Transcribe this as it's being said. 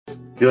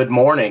Good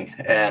morning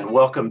and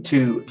welcome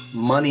to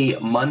Money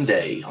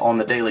Monday on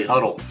the Daily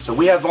Huddle. So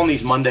we have on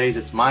these Mondays,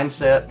 it's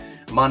mindset,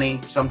 money,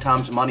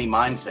 sometimes money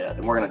mindset.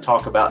 And we're going to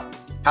talk about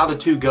how the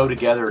two go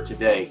together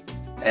today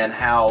and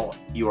how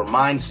your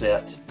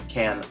mindset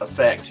can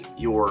affect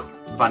your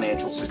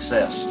financial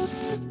success.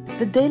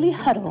 The Daily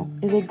Huddle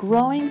is a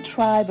growing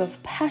tribe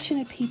of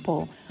passionate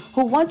people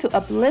who want to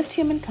uplift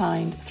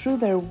humankind through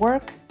their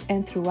work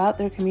and throughout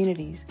their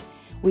communities.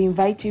 We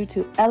invite you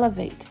to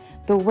elevate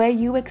the way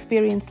you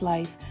experience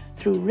life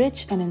through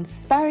rich and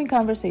inspiring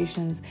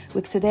conversations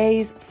with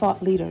today's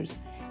thought leaders.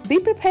 Be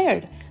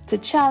prepared to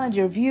challenge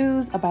your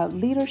views about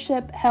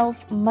leadership,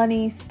 health,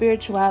 money,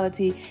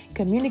 spirituality,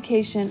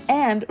 communication,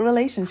 and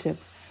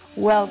relationships.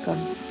 Welcome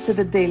to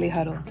the Daily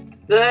Huddle.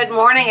 Good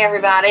morning,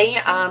 everybody.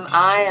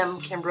 I am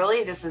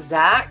Kimberly. This is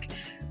Zach.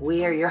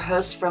 We are your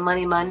hosts for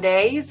Money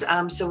Mondays.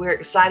 So we're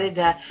excited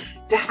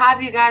to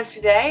have you guys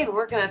today. And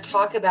we're going to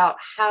talk about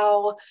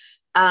how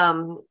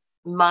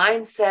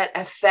mindset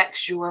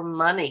affects your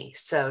money.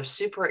 So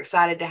super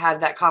excited to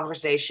have that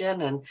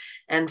conversation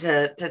and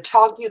to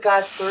talk you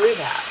guys through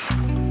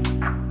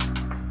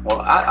that.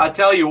 Well, I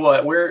tell you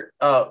what, we're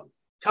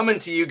coming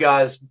to you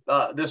guys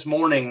this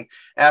morning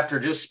after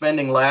just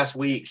spending last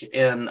week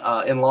in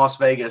Las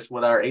Vegas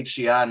with our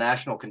HCI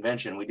National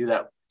Convention. We do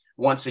that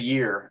once a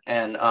year,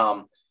 and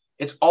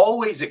it's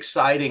always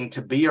exciting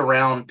to be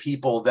around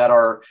people that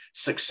are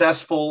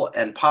successful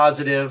and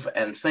positive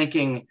and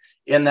thinking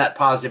in that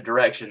positive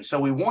direction. So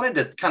we wanted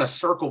to kind of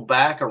circle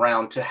back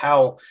around to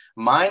how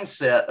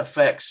mindset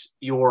affects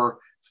your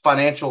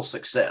financial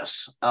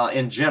success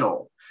in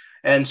general.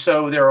 And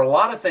so there are a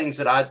lot of things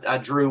that I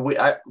drew.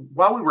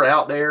 While we were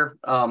out there,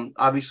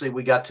 obviously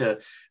we got to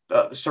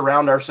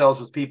surround ourselves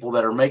with people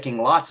that are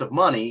making lots of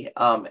money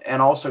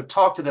and also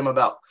talk to them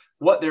about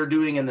what they're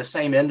doing in the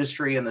same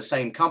industry and the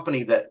same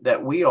company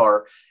that we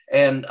are.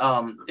 And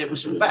it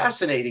was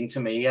fascinating to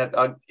me.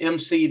 I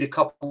emceed a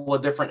couple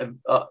of different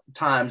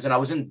times, and I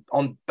was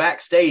on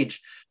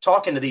backstage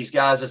talking to these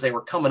guys as they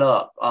were coming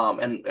up.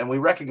 And we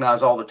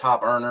recognize all the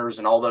top earners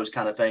and all those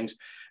kind of things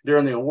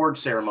during the award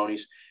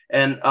ceremonies.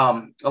 And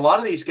a lot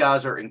of these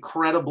guys are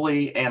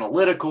incredibly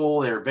analytical.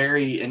 They're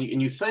very, and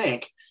you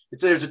think,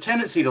 there's a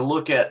tendency to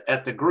look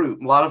at the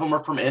group. A lot of them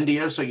are from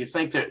India, so you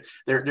think that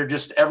they're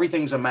just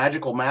everything's a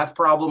magical math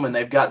problem, and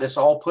they've got this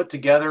all put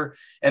together,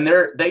 and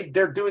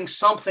they're doing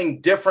something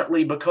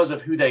differently because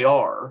of who they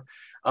are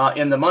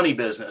in the money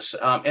business,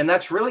 and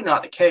that's really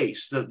not the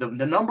case.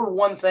 The number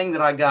one thing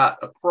that I got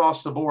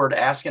across the board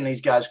asking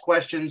these guys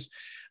questions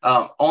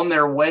on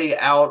their way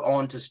out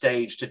onto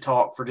stage to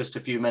talk for just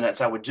a few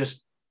minutes, I would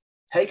just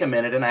take a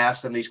minute and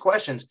ask them these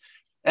questions,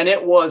 and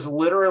it was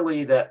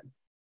literally that.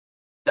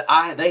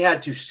 They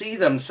had to see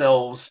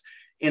themselves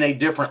in a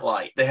different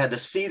light. They had to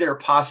see their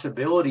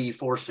possibility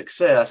for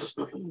success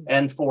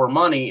and for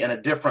money in a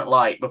different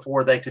light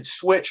before they could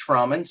switch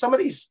from. And some of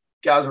these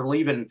guys are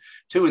leaving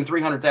 $200,000 and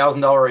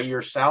 $300,000 a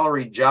year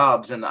salaried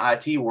jobs in the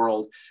IT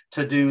world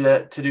to do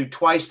that, to do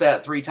twice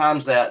that, three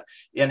times that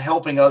in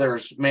helping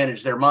others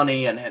manage their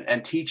money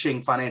and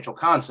teaching financial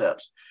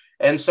concepts.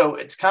 And so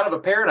it's kind of a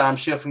paradigm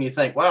shift when you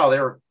think, wow,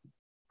 they're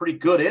pretty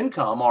good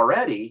income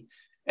already.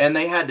 And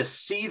they had to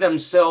see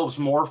themselves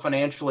more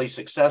financially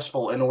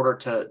successful in order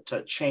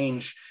to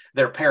change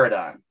their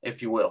paradigm,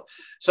 if you will.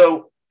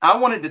 So I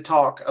wanted to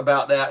talk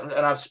about that.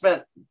 And I've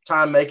spent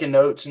time making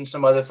notes and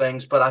some other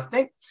things. But I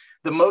think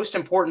the most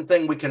important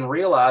thing we can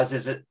realize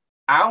is that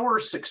our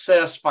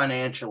success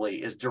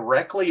financially is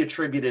directly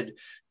attributed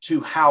to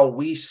how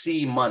we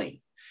see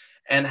money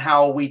and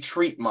how we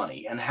treat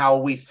money and how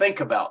we think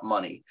about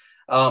money.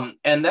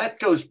 And that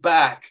goes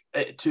back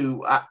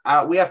to,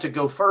 we have to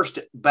go first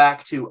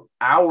back to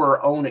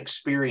our own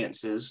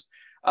experiences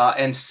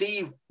and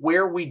see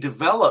where we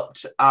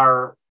developed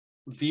our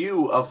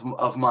view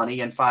of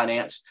money and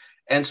finance.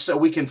 And so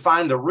we can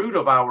find the root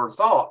of our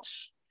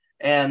thoughts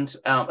and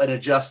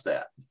adjust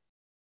that.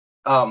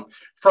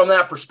 From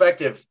that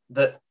perspective,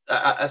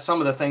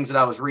 some of the things that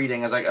I was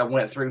reading as I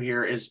went through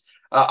here is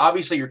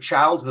obviously your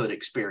childhood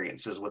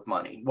experiences with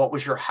money. What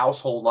was your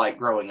household like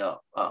growing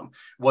up?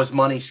 Was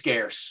money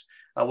scarce?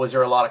 Was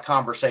there a lot of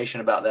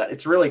conversation about that?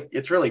 It's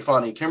really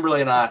funny.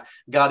 Kimberly and I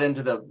got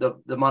into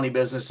the money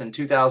business in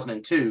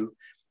 2002,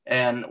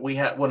 and we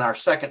had when our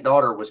second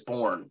daughter was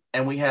born,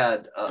 and we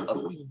had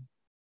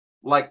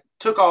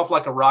took off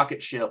like a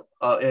rocket ship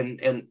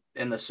in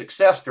the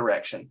success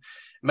direction.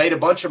 Made a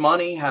bunch of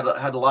money, had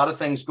a lot of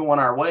things going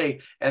our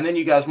way. And then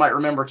you guys might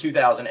remember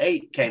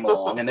 2008 came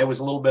along and there was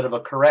a little bit of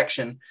a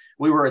correction.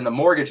 We were in the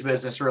mortgage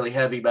business really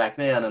heavy back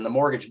then, and the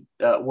mortgage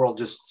world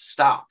just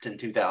stopped in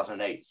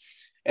 2008.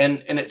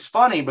 And it's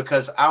funny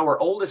because our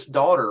oldest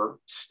daughter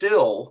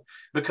still,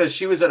 because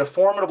she was at a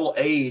formidable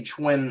age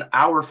when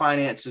our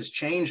finances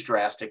changed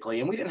drastically,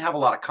 and we didn't have a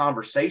lot of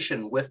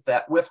conversation with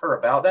her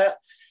about that.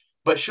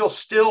 But she'll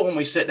still, when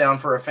we sit down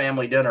for a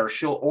family dinner,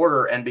 she'll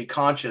order and be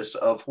conscious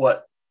of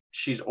what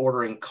she's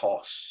ordering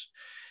costs.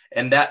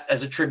 And that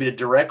is attributed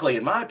directly,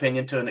 in my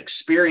opinion, to an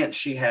experience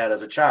she had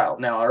as a child.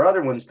 Now, our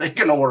other ones, they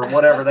can order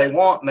whatever they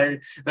want, and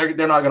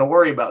they're not going to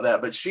worry about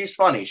that. But she's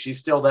funny; she's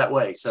still that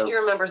way. So she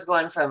remembers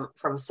going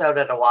from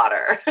soda to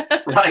water.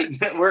 Right.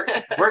 We're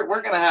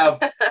going to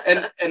have,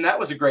 and that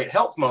was a great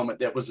health moment.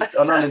 That was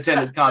an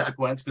unintended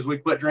consequence because we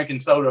quit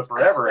drinking soda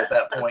forever at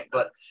that point.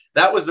 But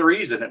that was the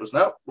reason. It was,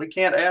 no, we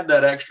can't add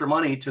that extra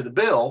money to the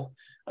bill.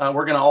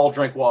 We're going to all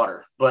drink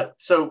water. But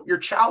so your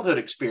childhood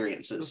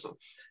experiences.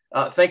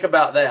 Think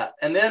about that.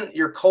 And then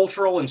your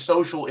cultural and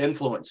social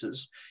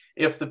influences.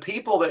 If the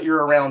people that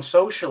you're around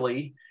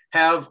socially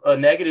have a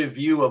negative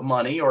view of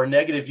money or a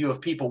negative view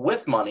of people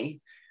with money,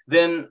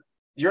 then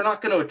you're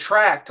not going to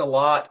attract a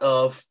lot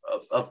of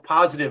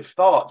positive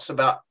thoughts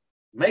about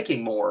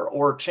making more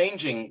or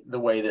changing the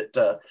way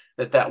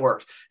that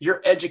works.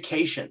 Your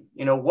education,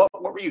 what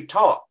were you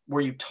taught? Were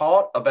you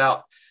taught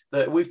about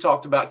we've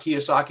talked about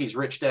Kiyosaki's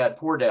Rich Dad,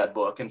 Poor Dad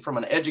book. And from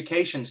an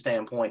education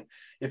standpoint,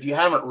 if you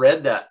haven't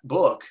read that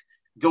book,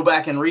 go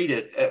back and read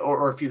it,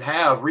 or if you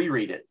have,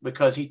 reread it,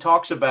 because he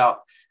talks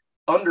about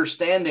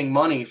understanding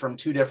money from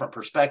two different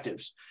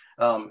perspectives.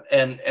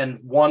 And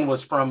one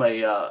was from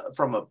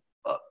a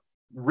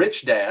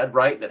rich dad,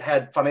 right, that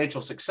had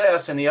financial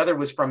success, and the other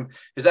was from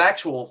his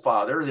actual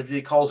father that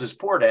he calls his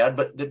poor dad,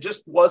 but that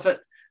just wasn't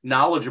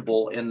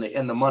knowledgeable in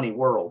the money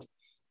world.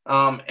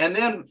 And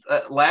then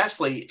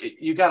lastly,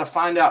 you got to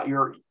find out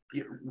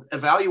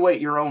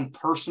evaluate your own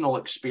personal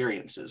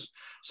experiences.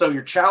 So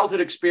your childhood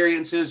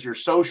experiences, your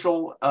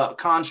social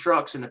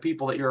constructs, and the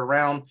people that you're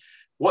around,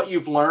 what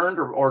you've learned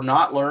or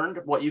not learned,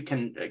 what you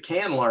can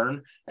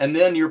learn, and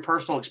then your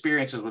personal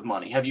experiences with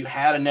money. Have you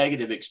had a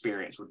negative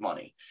experience with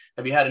money?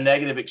 Have you had a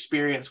negative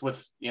experience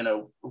with,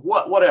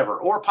 whatever,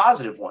 or a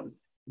positive one?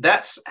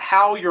 That's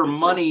how your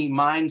money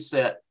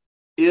mindset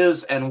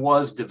is and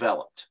was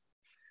developed.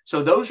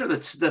 So those are the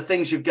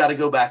things you've got to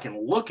go back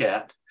and look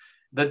at.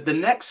 The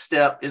next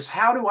step is,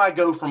 how do I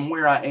go from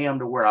where I am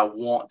to where I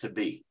want to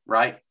be,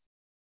 right?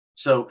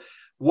 So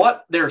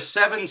there are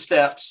 7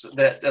 steps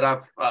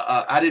that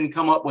I didn't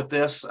come up with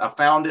this. I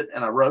found it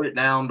and I wrote it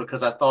down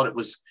because I thought it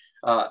was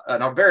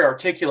a very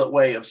articulate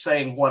way of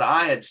saying what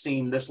I had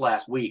seen this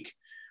last week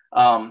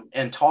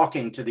and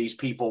talking to these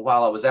people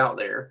while I was out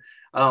there.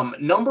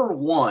 Number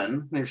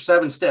 1, there's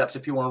 7 steps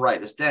if you want to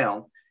write this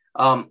down.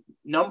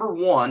 Number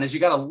 1 is you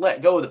got to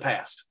let go of the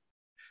past,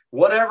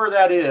 whatever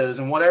that is,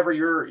 and whatever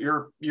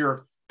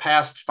your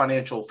past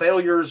financial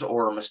failures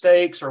or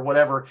mistakes or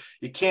whatever.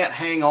 You can't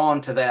hang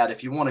on to that.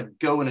 If you want to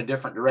go in a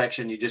different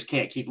direction, you just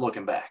can't keep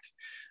looking back.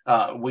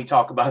 We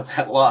talk about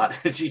that a lot.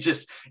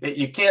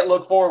 You can't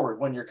look forward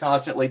when you're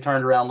constantly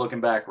turned around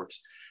looking backwards.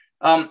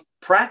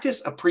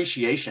 Practice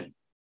appreciation.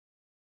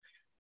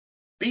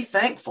 Be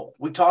thankful.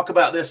 We talk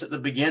about this at the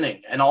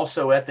beginning and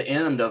also at the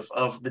end of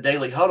the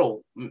daily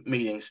huddle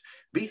meetings.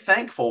 Be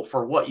thankful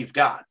for what you've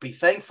got. Be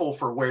thankful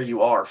for where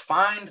you are.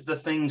 Find the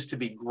things to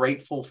be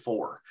grateful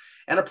for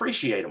and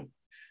appreciate them.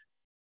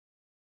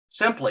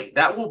 Simply,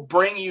 that will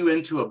bring you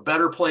into a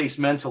better place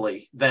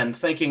mentally than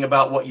thinking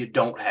about what you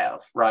don't have,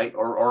 right?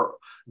 Or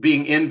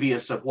being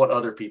envious of what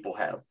other people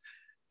have.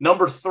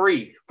 Number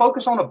 3,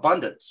 focus on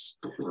abundance.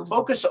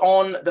 Focus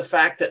on the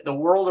fact that the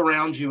world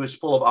around you is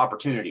full of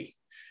opportunity,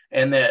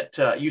 and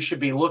that you should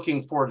be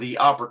looking for the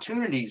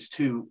opportunities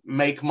to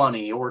make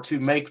money or to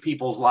make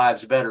people's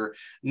lives better,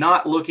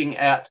 not looking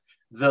at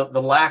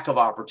the lack of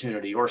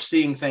opportunity or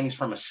seeing things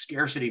from a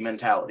scarcity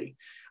mentality.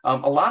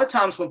 A lot of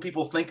times when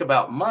people think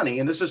about money,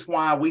 and this is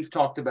why we've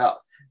talked about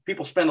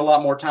people spend a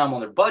lot more time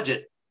on their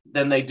budget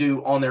than they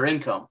do on their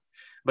income,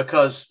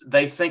 because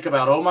they think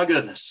about, oh my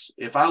goodness,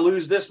 if I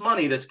lose this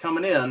money that's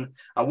coming in,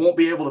 I won't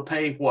be able to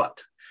pay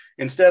what?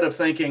 Instead of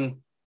thinking,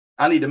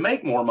 I need to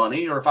make more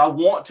money, or if I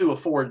want to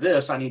afford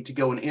this, I need to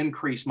go and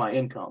increase my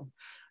income.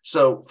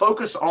 So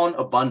focus on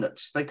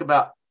abundance. Think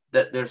about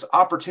that there's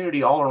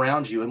opportunity all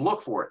around you and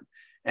look for it,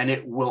 and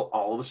it will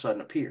all of a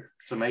sudden appear.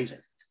 It's amazing.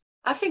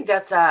 I think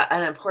that's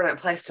an important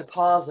place to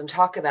pause and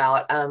talk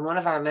about. One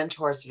of our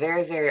mentors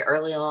very, very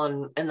early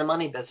on in the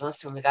money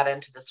business, when we got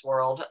into this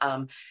world,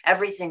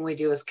 everything we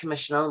do is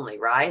commission only,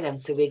 right? And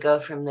so we go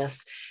from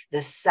this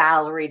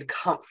salaried,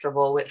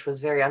 comfortable, which was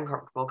very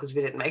uncomfortable because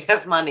we didn't make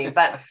enough money,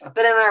 but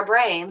in our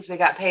brains, we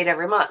got paid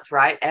every month,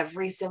 right?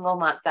 Every single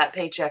month that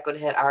paycheck would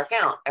hit our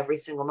account every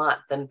single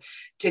month. And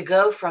to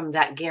go from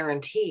that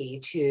guarantee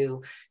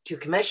to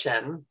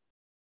commission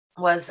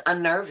was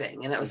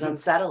unnerving, and it was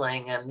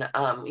unsettling. And,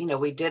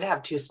 we did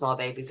have 2 small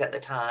babies at the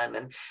time,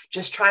 and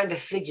just trying to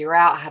figure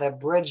out how to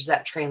bridge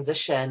that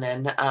transition.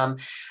 And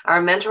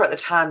our mentor at the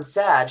time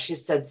she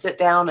said, sit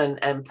down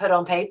and put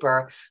on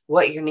paper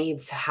what your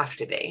needs have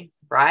to be,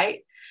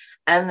 right?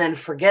 And then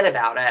forget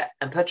about it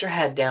and put your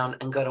head down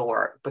and go to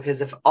work.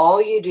 Because if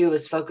all you do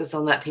is focus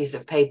on that piece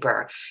of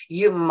paper,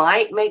 you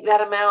might make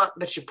that amount,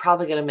 but you're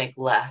probably going to make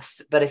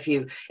less. But if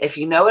you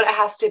know what it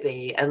has to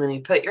be, and then you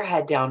put your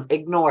head down,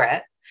 ignore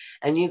it,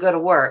 and you go to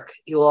work,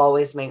 you'll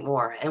always make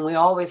more. And we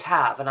always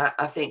have. And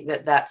I think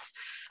that's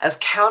as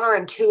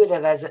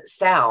counterintuitive as it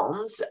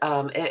sounds,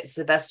 it's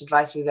the best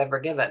advice we've ever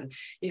given.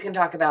 You can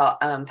talk about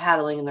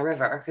paddling in the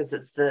river because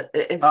it's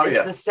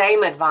the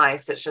same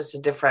advice. It's just a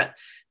different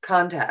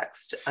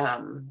context.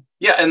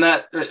 Yeah, and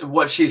that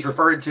what she's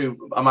referring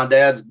to, my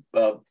dad's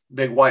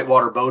big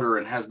whitewater boater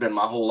and has been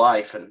my whole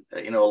life. And,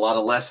 a lot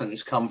of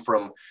lessons come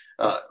from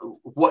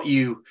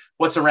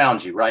what's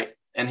around you, right?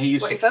 And he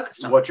used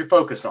what you're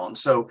focused on.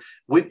 So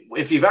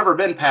if you've ever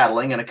been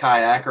paddling in a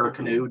kayak or a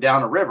canoe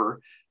down a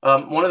river,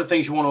 one of the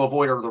things you want to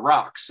avoid are the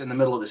rocks in the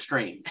middle of the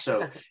stream.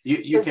 So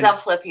you can, they'll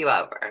flip you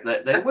over.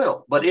 They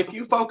will. But if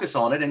you focus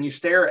on it and you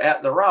stare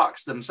at the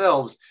rocks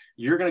themselves,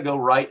 you're going to go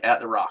right at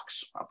the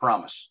rocks. I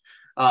promise.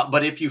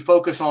 But if you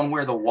focus on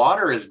where the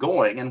water is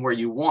going and where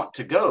you want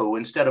to go,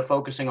 instead of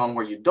focusing on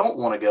where you don't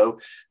want to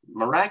go,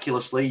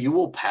 miraculously, you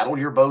will paddle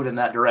your boat in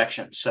that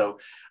direction. So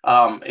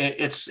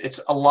it's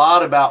a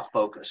lot about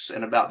focus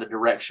and about the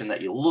direction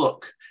that you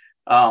look.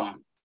 That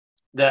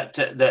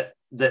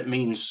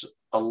means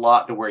a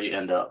lot to where you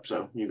end up.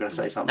 So you're going to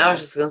say something? I was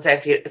just going to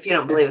say, if you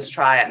don't believe us,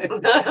 try it.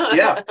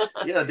 yeah,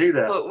 do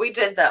that. But we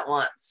did that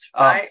once,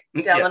 right?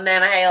 Down the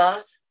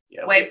Nantahala.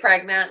 Yeah, way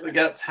pregnant.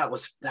 That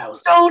was.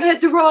 Don't hit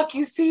the rock.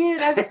 You see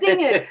it? I've seen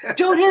it.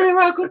 Don't hit the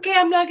rock. Okay,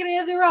 I'm not going to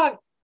hit the rock.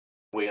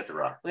 We hit the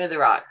rock.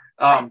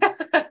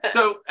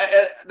 So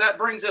that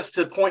brings us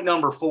to point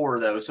number 4,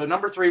 though. So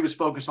number 3 was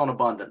focus on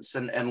abundance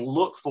and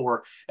look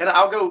for. And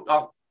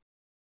I'll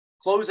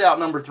close out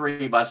number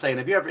 3 by saying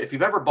if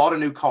you've ever bought a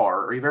new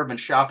car or you've ever been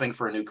shopping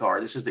for a new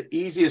car, this is the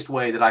easiest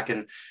way that I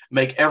can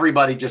make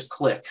everybody just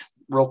click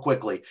real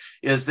quickly,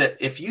 is that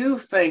if you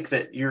think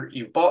that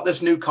you bought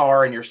this new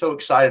car and you're so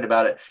excited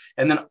about it,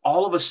 and then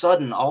all of a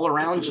sudden, all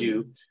around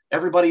you,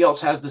 everybody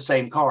else has the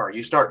same car.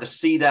 You start to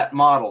see that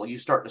model, you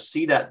start to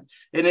see that,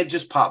 and it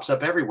just pops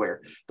up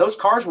everywhere. Those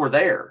cars were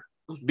there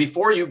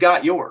before you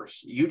got yours.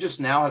 You just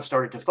now have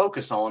started to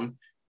focus on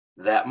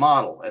that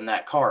model and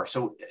that car.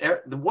 So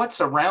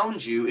what's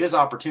around you is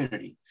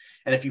opportunity.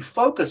 And if you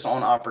focus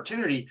on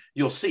opportunity,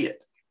 you'll see it.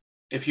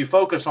 If you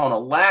focus on a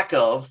lack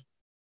of,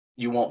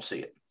 you won't see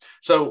it.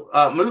 So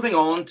moving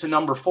on to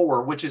number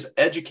 4, which is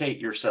educate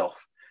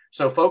yourself.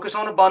 So focus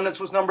on abundance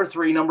was number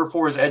 3. Number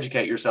 4 is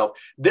educate yourself.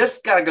 This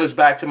kind of goes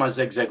back to my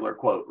Zig Ziglar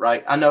quote,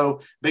 right? I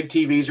know big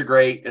TVs are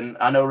great, and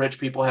I know rich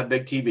people have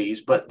big TVs,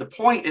 but the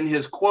point in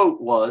his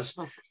quote was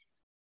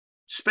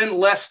spend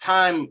less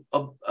time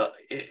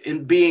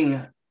in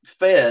being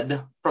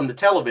fed from the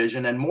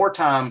television and more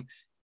time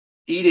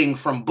eating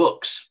from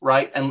books,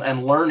 right?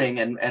 And learning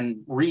and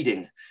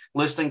reading,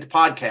 listening to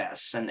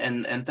podcasts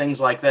and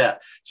things like that.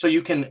 So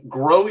you can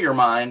grow your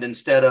mind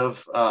instead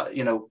of,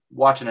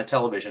 watching a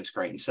television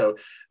screen. So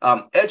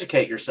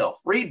educate yourself,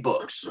 read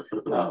books,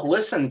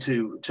 listen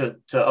to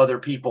other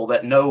people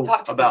that know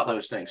about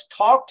those things.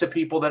 Talk to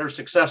people that are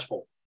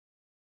successful.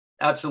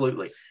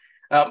 Absolutely.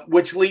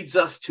 Which leads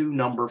us to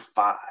number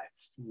 5,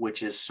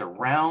 which is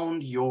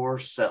surround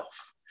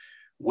yourself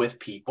with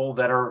people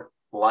that are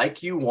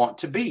like you want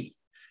to be.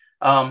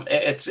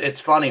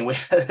 It's funny. We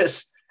had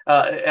this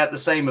at the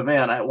same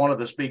event. One of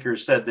the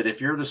speakers said that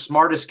if you're the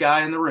smartest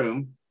guy in the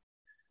room,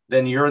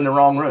 then you're in the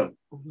wrong room.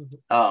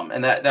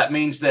 And that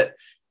means that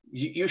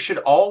you should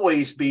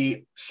always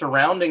be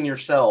surrounding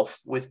yourself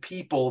with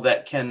people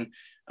that can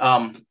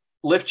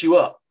lift you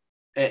up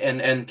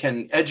and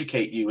can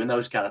educate you and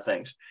those kind of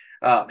things.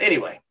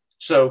 Anyway,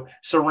 so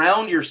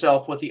surround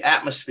yourself with the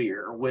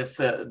atmosphere, with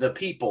the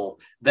people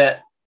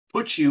that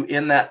put you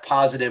in that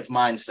positive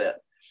mindset.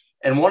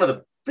 And one of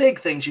the big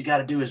things you got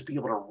to do is be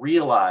able to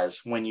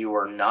realize when you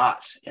are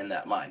not in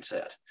that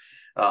mindset.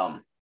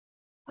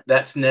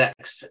 That's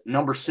next.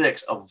 Number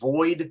 6,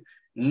 avoid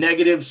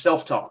negative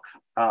self-talk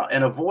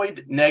and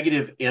avoid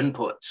negative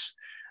inputs.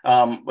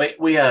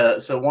 We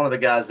had, so one of the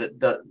guys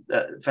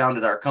that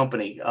founded our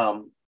company,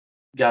 a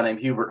guy named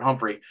Hubert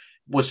Humphrey,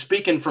 was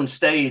speaking from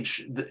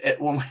stage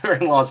when we were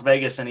in Las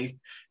Vegas, and he's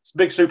a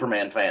big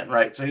Superman fan,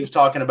 right? So he was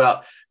talking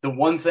about the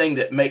one thing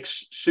that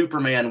makes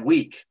Superman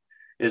weak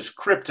is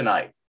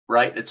kryptonite,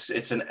 right?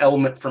 It's an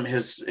element from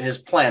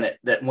his planet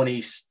that when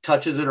he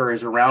touches it or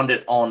is around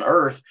it on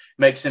Earth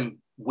makes him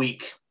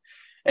weak.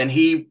 And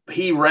he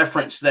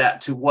referenced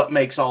that to what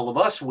makes all of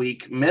us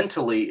weak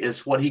mentally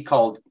is what he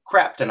called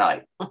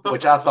craptonite,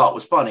 which I thought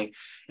was funny.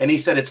 And he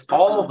said, it's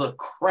all the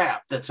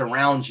crap that's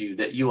around you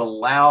that you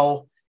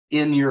allow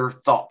in your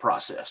thought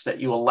process, that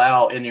you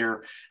allow in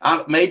your,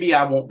 maybe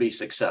I won't be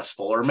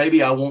successful, or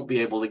maybe I won't be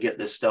able to get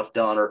this stuff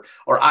done, or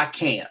I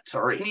can't,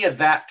 or any of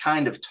that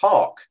kind of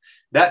talk.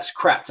 That's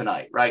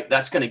kryptonite, right?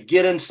 That's going to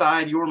get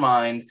inside your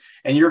mind,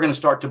 and you're going to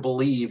start to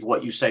believe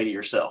what you say to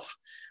yourself.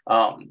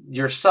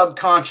 Your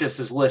subconscious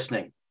is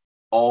listening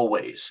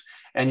always,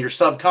 and your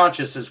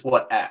subconscious is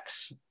what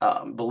acts,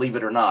 believe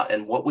it or not.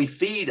 And what we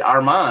feed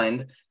our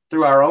mind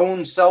through our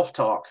own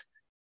self-talk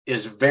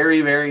is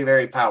very, very,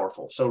 very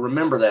powerful. So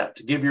remember that,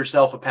 to give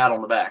yourself a pat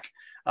on the back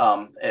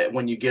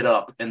when you get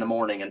up in the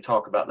morning and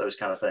talk about those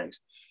kind of things.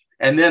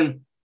 And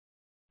then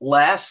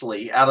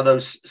lastly, out of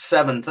those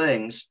 7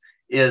 things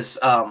is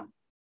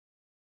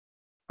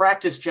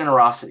practice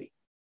generosity.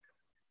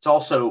 It's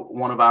also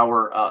one of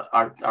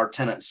our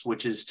tenets,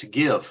 which is to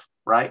give,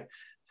 right?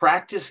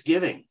 Practice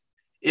giving.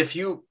 If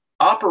you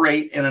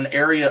operate in an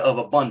area of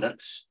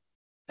abundance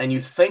and you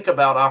think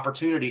about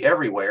opportunity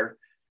everywhere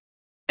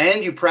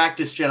and you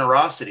practice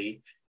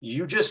generosity,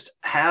 you just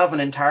have an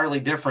entirely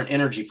different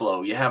energy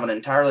flow. You have an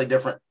entirely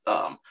different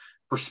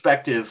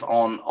perspective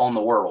on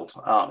the world.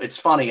 It's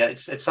funny.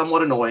 It's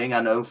somewhat annoying,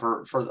 I know,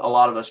 for a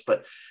lot of us,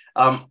 but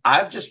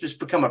I've just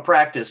become a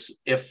practice.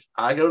 If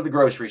I go to the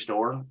grocery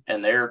store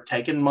and they're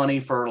taking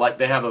money for, like,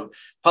 they have a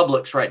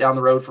Publix right down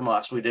the road from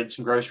us. We did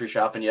some grocery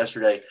shopping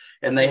yesterday,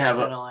 and they have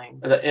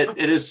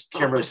it is,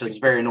 Kimberly says, it's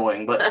very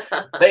annoying, but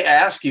they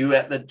ask you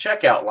at the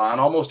checkout line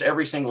almost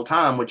every single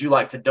time, would you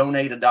like to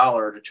donate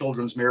 $1 to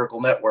Children's Miracle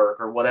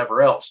Network or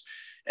whatever else?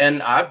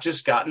 And I've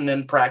just gotten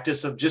in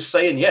practice of just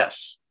saying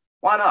yes.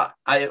 Why not?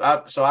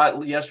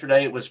 So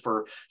yesterday it was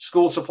for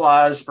school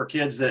supplies for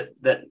kids that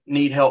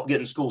need help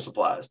getting school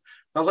supplies.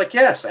 I was like,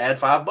 yes,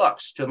 add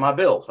 $5 to my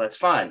bill. That's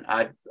fine.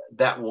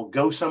 That will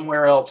go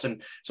somewhere else.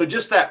 And so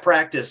just that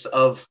practice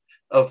of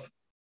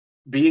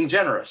being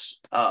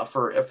generous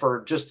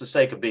for just the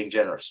sake of being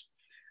generous.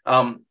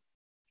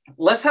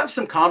 Let's have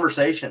some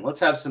conversation.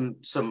 Let's have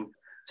some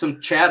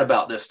chat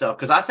about this stuff,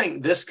 because I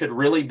think this could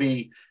really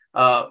be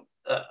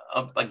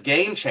a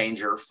game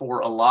changer for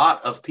a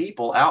lot of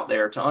people out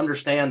there to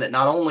understand that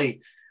not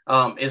only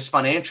is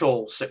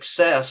financial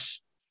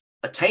success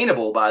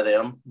attainable by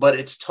them, but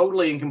it's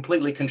totally and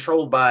completely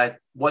controlled by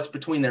what's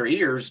between their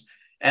ears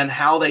and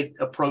how they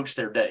approach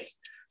their day.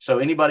 So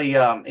anybody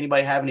have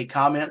any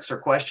comments or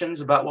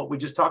questions about what we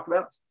just talked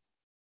about?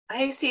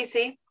 Hey,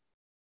 Cece.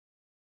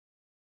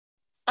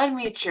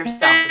 Unmute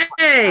yourself.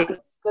 Hey.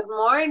 Good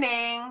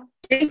morning.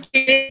 Thank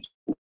you.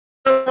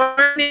 Good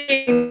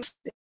morning.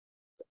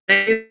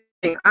 I'm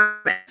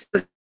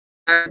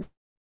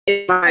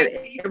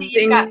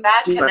You got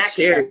bad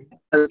connection.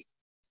 Can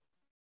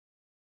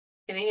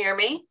you hear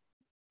me?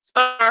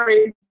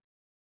 Sorry.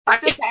 I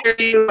It's can hear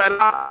you, but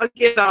I'll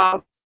get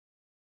off.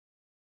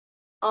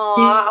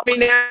 Oh, Hear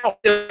me now?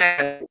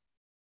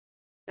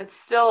 it's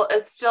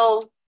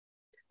still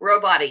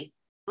robot-y.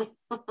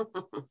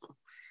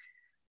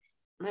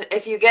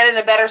 If you get in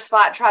a better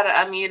spot, try to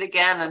unmute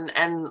again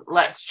and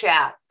let's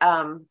chat.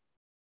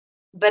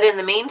 But in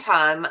the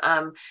meantime,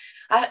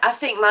 I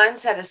think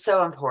mindset is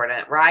so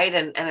important, right?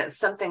 And it's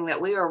something that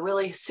we were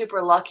really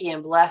super lucky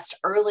and blessed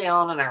early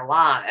on in our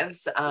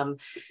lives.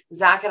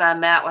 Zach and I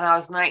met when I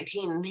was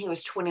 19 and he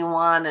was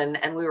 21,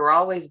 and we were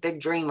always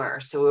big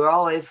dreamers. So we were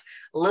always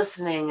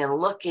listening and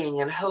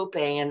looking and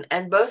hoping.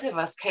 And both of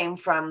us came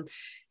from,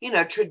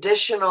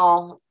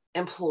 traditional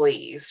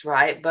employees,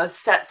 right? Both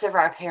sets of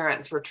our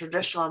parents were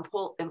traditional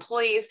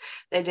employees.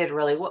 They did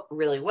really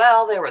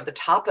well. They were at the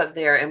top of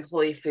their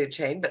employee food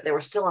chain, but they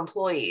were still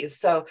employees.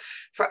 So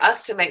for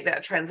us to make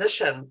that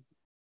transition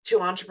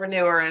to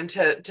entrepreneur and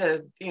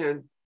to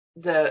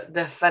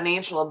the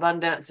financial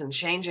abundance and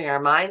changing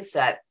our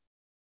mindset,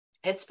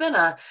 it's been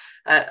a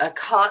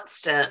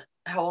constant.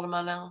 How old am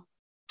I now?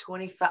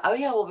 25. Oh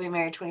yeah, we'll be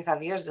married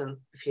 25 years in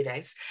a few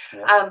days.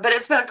 Yeah. But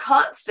it's been a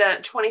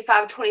constant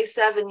 25,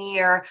 27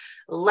 year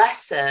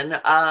lesson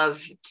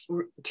of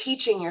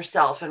teaching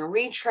yourself and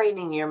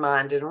retraining your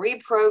mind and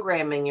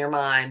reprogramming your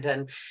mind.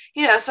 And,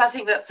 so I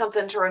think that's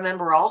something to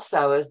remember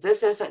also, is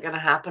this isn't going to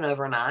happen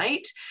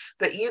overnight,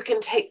 but you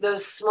can take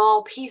those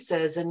small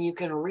pieces and you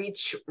can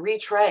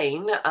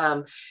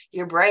retrain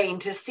your brain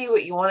to see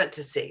what you want it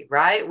to see,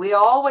 right? We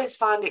always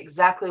find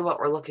exactly what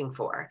we're looking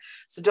for.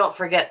 So don't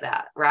forget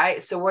that,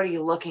 right? So what are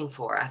you looking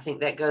for? I think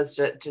that goes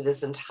to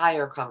this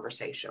entire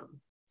conversation.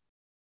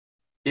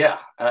 Yeah.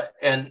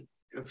 And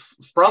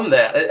from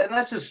that, and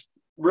that's just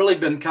really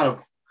been kind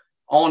of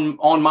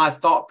on my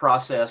thought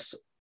process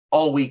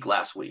all week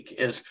last week,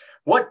 is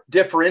what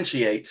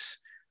differentiates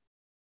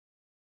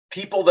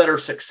people that are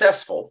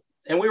successful.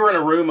 And we were in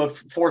a room of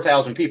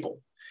 4,000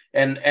 people,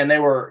 and they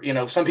were,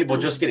 some people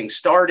just getting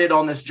started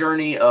on this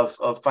journey of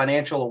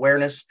financial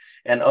awareness,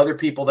 and other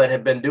people that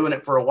have been doing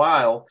it for a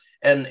while,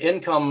 and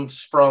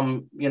incomes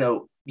from,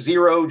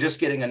 zero, just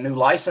getting a new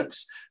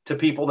license, to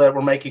people that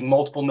were making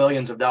multiple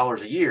millions of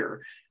dollars a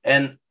year.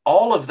 And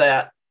all of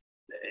that,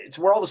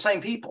 we're all the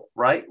same people,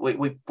 right?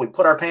 We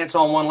put our pants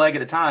on one leg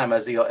at a time,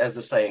 as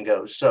the saying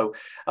goes. So,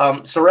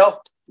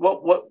 Sorrel,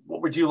 what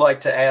would you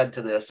like to add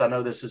to this? I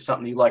know this is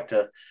something you like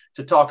to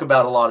talk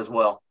about a lot as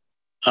well.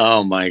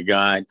 Oh my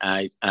God.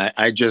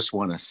 I just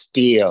want to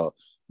steal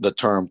the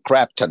term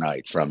crap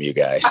tonight from you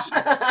guys.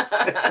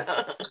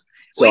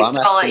 So we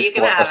stole it. You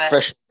can have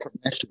it.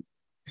 Permission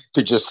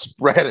to just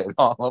spread it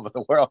all over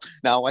the world.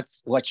 Now,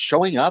 what's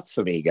showing up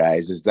for me,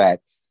 guys, is that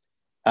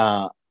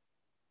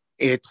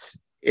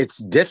it's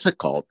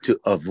difficult to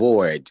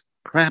avoid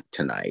crap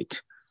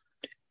tonight,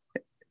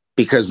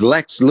 because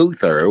Lex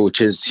Luthor,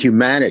 which is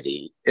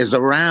humanity, is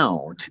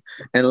around,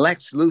 and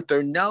Lex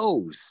Luthor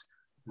knows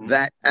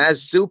that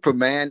as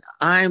Superman,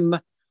 I'm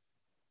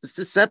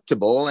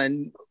susceptible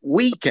and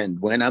weakened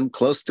when I'm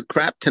close to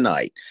crap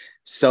tonight.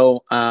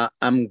 So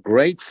I'm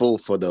grateful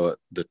for the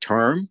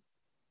term,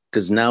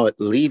 because now it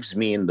leaves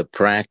me in the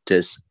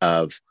practice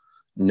of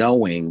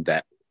knowing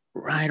that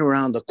right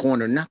around the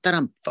corner, not that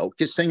I'm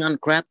focusing on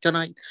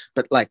kryptonite,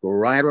 but like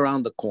right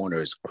around the corner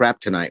is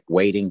kryptonite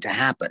waiting to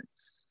happen.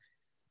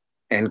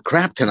 And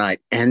kryptonite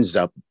ends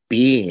up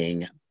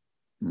being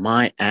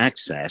my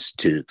access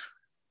to,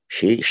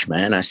 sheesh,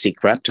 man, I see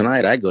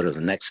kryptonite, I go to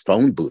the next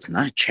phone booth and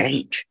I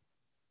change.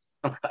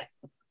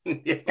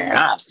 Yeah. And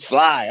I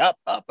fly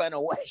up and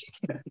away.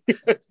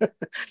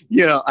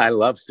 I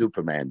love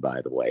Superman,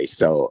 by the way.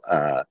 So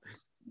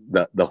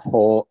the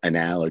whole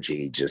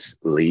analogy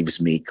just leaves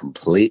me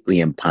completely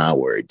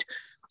empowered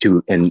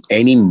to, in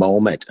any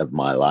moment of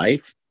my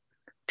life,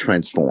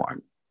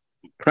 transform.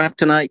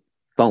 Kryptonite,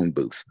 phone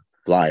booth,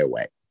 fly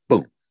away,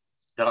 boom,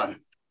 done.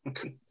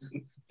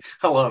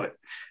 I love it.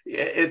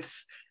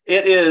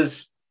 It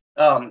is.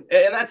 And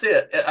that's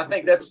it. I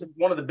think that's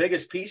one of the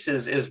biggest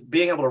pieces, is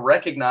being able to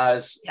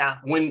recognize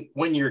when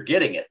you're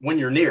getting it, when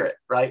you're near it,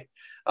 right?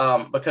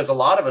 Because a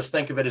lot of us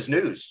think of it as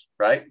news,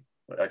 right?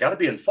 I got to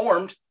be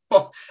informed.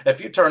 Well, if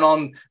you turn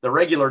on the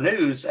regular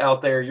news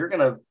out there, you're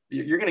gonna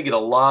get a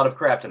lot of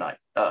kryptonite.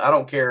 I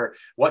don't care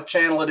what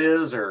channel it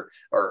is or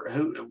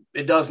who.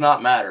 It does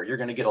not matter. You're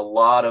going to get a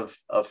lot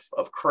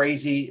of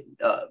crazy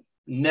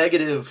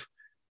negative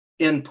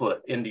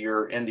input into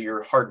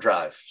your hard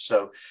drive.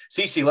 So,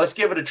 Cece, let's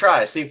give it a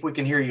try. See if we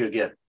can hear you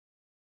again.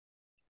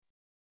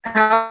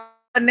 How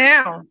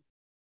now?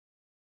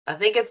 I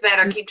think it's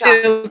better. Is Keep talking.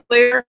 still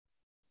clear?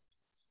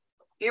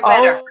 You're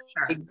better for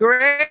sure.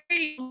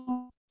 Great.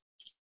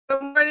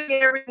 Good morning,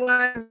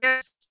 everyone.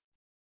 Yes,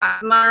 I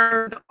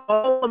learned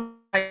all of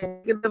my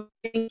negative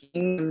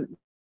thinking,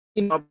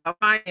 about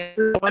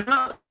finances going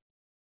up.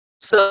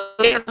 So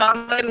yes,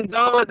 I'm letting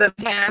go of the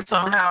past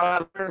on how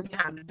I learned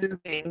how to do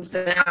things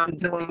and how I'm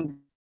doing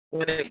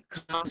when it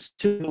comes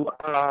to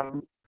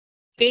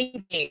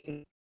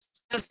thinking,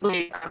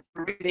 especially after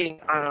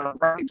reading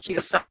Robert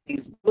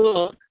Kiyosaki's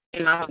book,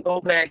 and I'll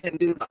go back and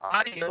do the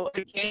audio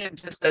again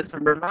just as a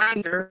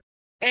reminder.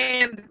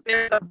 And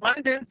there's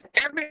abundance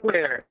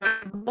everywhere. I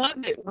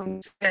love it when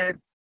you said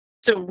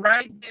to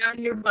write down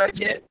your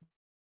budget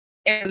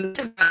and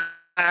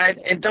divide,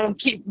 and don't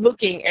keep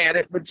looking at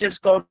it, but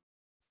just go.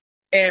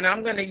 And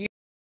I'm going to use.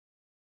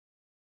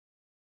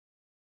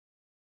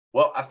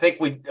 Well, I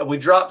think we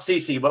dropped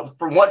Cece, but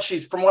from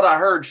what I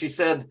heard, she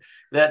said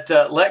that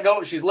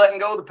she's letting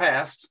go of the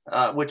past,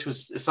 which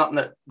was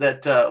something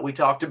that we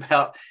talked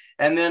about,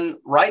 and then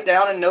write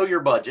down and know your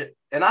budget.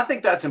 And I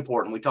think that's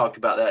important. We talked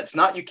about that. It's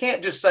not, you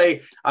can't just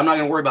say, I'm not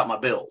going to worry about my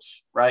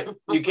bills, right?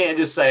 You can't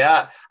just say,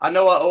 I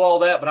know I owe all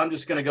that, but I'm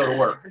just going to go to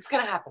work. It's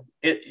going to happen.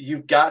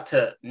 You've got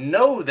to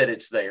know that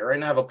it's there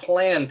and have a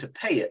plan to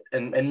pay it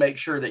and make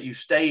sure that you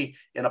stay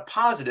in a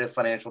positive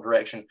financial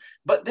direction,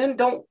 but then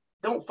don't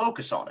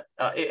focus on it.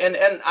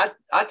 And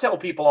I tell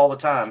people all the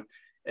time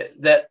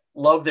that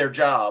love their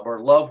job or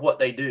love what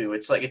they do.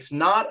 It's like, it's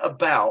not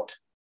about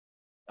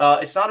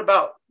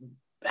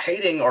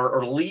hating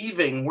or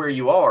leaving where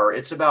you are.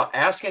 It's about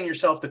asking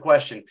yourself the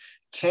question,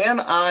 can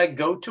I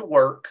go to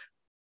work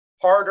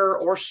harder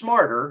or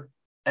smarter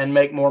and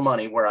make more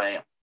money where I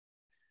am?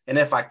 And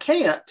if I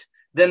can't,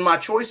 then my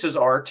choices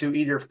are to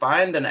either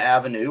find an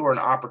avenue or an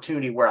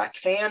opportunity where I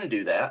can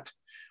do that,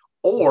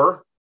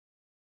 or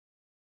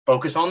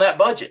focus on that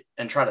budget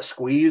and try to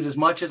squeeze as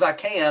much as I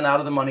can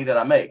out of the money that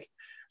I make.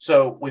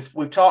 So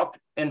we've talked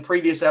in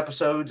previous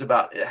episodes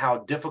about how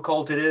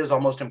difficult it is,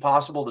 almost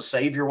impossible to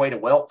save your way to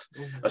wealth,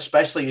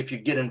 especially if you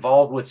get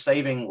involved with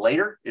saving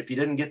later, if you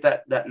didn't get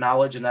that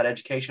knowledge and that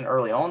education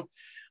early on.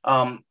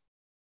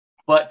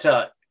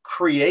 But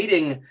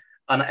creating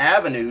an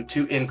avenue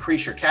to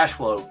increase your cash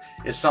flow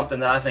is something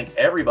that I think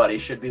everybody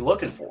should be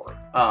looking for.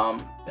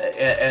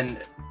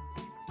 And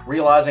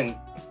realizing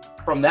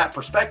from that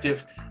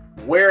perspective,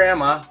 where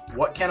am I?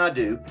 What can I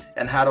do?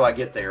 And how do I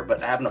get there? But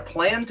having a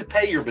plan to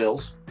pay your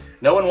bills,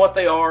 knowing what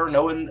they are,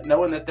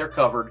 knowing that they're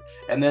covered,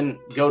 and then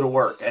go to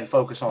work and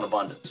focus on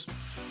abundance.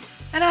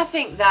 And I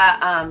think that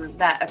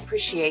that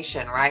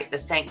appreciation, right? The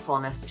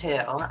thankfulness too.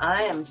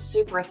 I am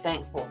super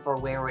thankful for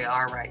where we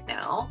are right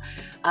now.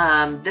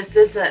 This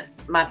isn't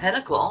my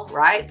pinnacle,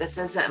 right? This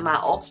isn't my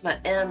ultimate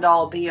end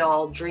all be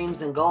all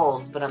dreams and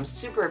goals, but I'm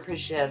super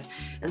appreciative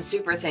and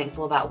super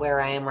thankful about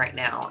where I am right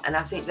now. And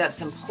I think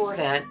that's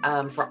important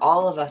for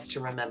all of us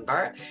to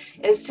remember,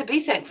 is to be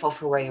thankful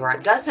for where you are.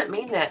 It doesn't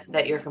mean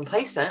that you're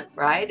complacent,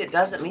 right? It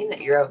doesn't mean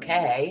that you're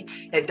okay.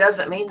 It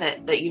doesn't mean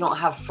that you don't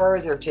have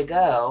further to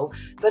go,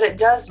 but it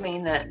does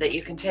mean that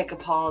you can take a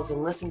pause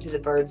and listen to the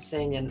birds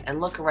sing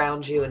and look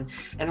around you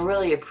and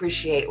really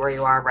appreciate where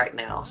you are right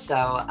now. So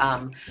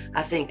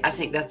I think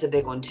that's a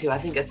big one too. I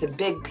think it's a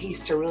big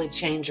piece to really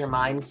change your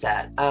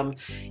mindset.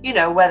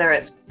 Whether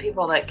it's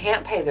people that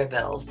can't pay their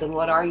bills, then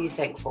what are you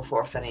thankful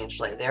for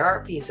financially? There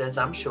are pieces,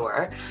 I'm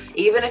sure,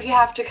 even if you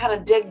have to kind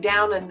of dig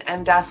down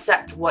and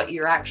dissect what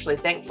you're actually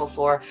thankful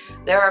for,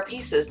 there are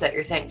pieces that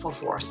you're thankful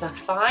for. So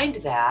find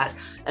that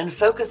and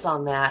focus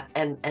on that,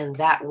 and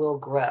that will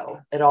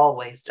grow. It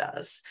always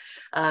does.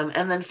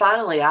 And then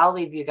finally, I'll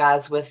leave you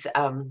guys with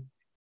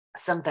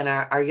something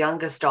our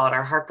youngest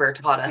daughter, Harper,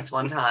 taught us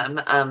one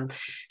time.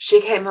 She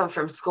came home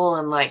from school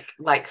in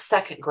like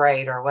second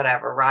grade or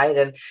whatever, right?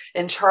 And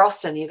in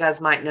Charleston, you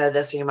guys might know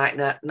this or you might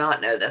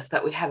not know this,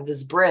 but we have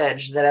this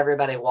bridge that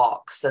everybody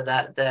walks. So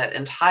that the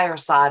entire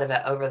side of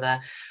it over the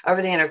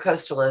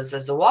intercoastal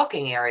is a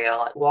walking area,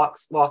 like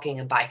walking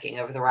and biking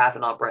over the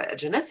Ravenel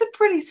Bridge. And it's a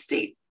pretty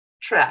steep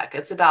trek.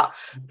 It's about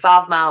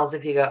 5 miles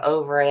if you go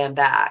over and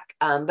back.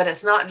 But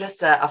it's not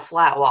just a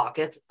flat walk.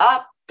 It's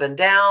up and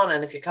down.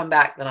 And if you come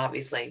back, then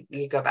obviously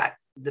you go back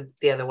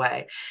the other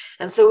way.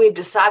 And so we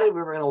decided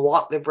we were going to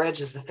walk the bridge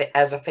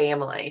as a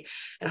family.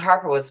 And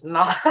Harper was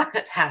not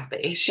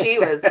happy. She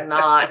was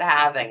not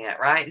having it,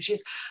 right? And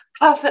she's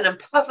puffing and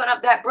puffing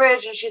up that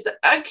bridge. And she's like,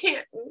 I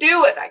can't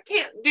do it. I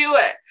can't do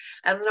it.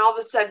 And then all of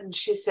a sudden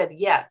she said,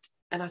 yet.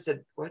 And I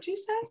said, what'd you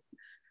say?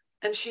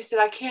 And she said,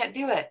 I can't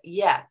do it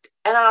yet.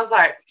 And I was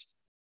like,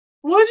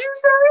 what'd you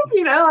say?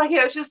 You know, like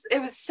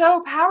it was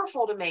so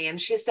powerful to me. And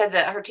she said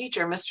that her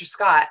teacher, Mr.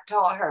 Scott,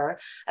 taught her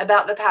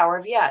about the power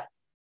of yet.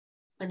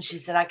 And she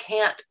said, I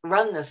can't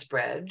run this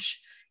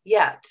bridge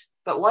yet,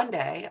 but one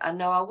day I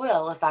know I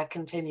will if I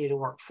continue to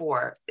work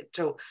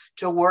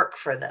to work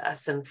for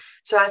this. And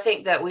so I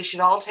think that we should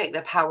all take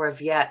the power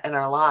of yet in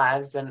our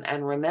lives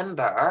and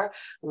remember,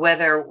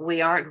 whether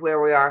we aren't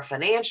where we are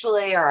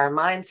financially or our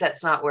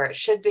mindset's not where it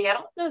should be. I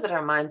don't know that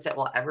our mindset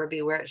will ever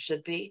be where it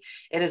should be.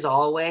 It is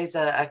always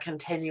a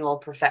continual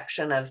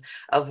perfection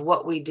of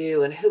what we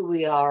do and who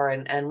we are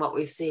and what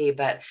we see.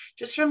 But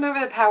just remember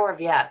the power of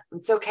yet.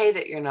 It's okay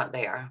that you're not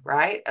there,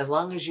 right? As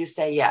long as you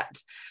say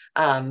yet.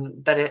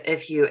 But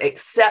if you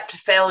accept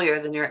failure,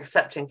 then you're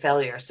accepting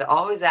failure. So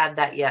always add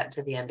that yet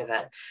to the end of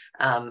it.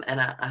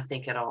 And I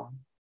think it'll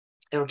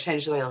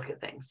change the way I look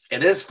at things.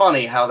 It is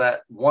funny how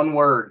that one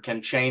word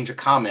can change a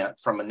comment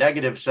from a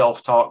negative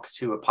self-talk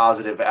to a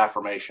positive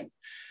affirmation.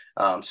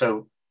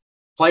 So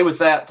play with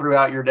that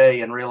throughout your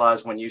day and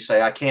realize when you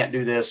say, I can't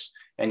do this,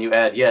 and you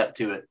add yet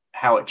to it,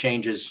 how it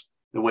changes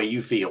the way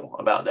you feel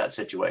about that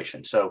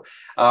situation. So,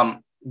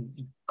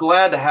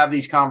 glad to have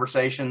these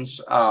conversations.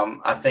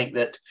 I think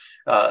that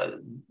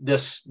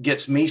this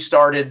gets me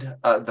started.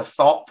 The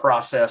thought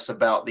process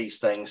about these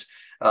things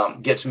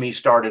gets me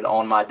started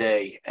on my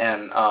day.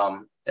 And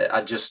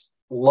I just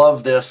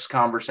love this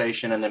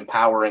conversation and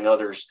empowering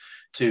others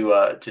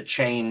to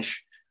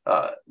change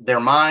their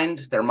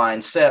mind, their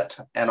mindset,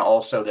 and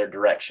also their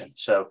direction.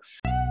 So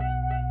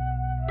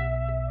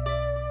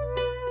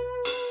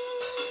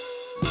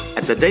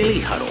at the Daily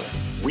Huddle,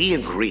 we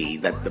agree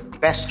that the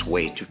best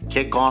way to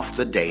kick off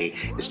the day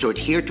is to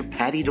adhere to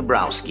Patty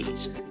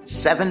Dabrowski's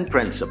 7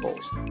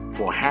 principles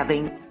for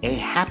having a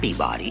happy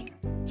body,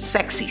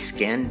 sexy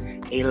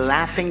skin, a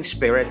laughing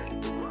spirit,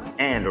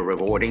 and a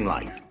rewarding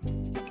life.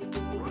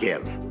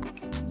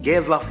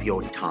 Give of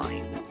your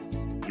time,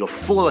 your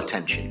full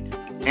attention,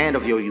 and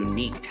of your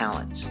unique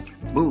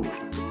talents.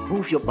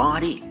 Move your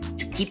body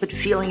to keep it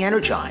feeling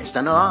energized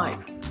and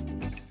alive.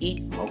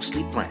 Eat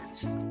mostly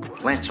plants.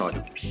 Plants are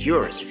the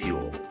purest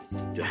fuel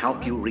to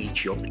help you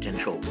reach your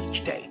potential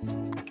each day.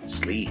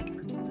 Sleep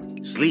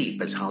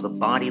is how the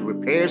body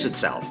repairs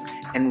itself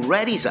and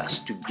readies us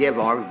to give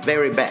our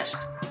very best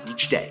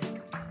each day.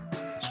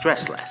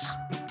 Stress less.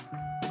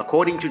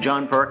 According to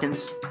John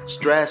Perkins,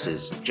 stress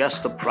is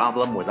just a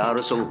problem without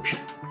a solution.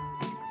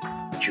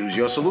 Choose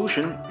your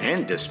solution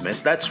and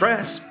dismiss that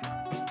stress.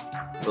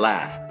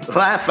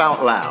 Laugh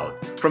out loud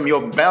from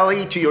your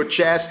belly to your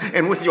chest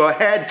and with your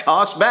head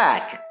tossed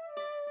back.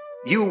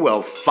 You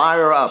will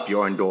fire up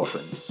your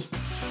endorphins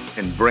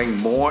and bring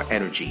more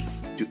energy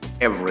to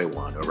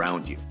everyone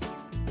around you.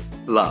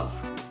 Love.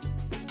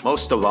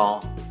 Most of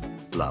all,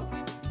 love.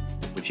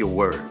 With your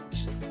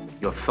words,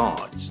 your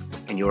thoughts,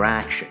 and your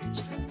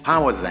actions,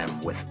 power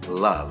them with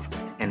love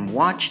and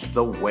watch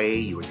the way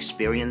you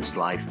experience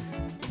life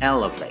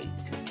elevate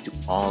to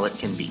all it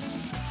can be.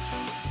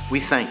 We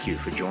thank you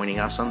for joining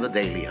us on the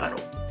Daily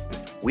Huddle.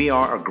 We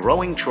are a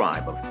growing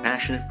tribe of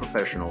passionate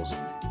professionals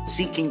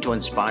seeking to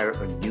inspire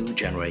a new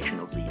generation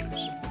of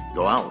leaders.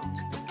 Go out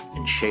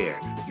and share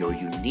your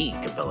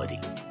unique ability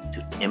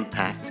to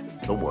impact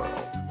the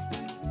world.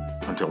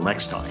 Until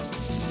next time.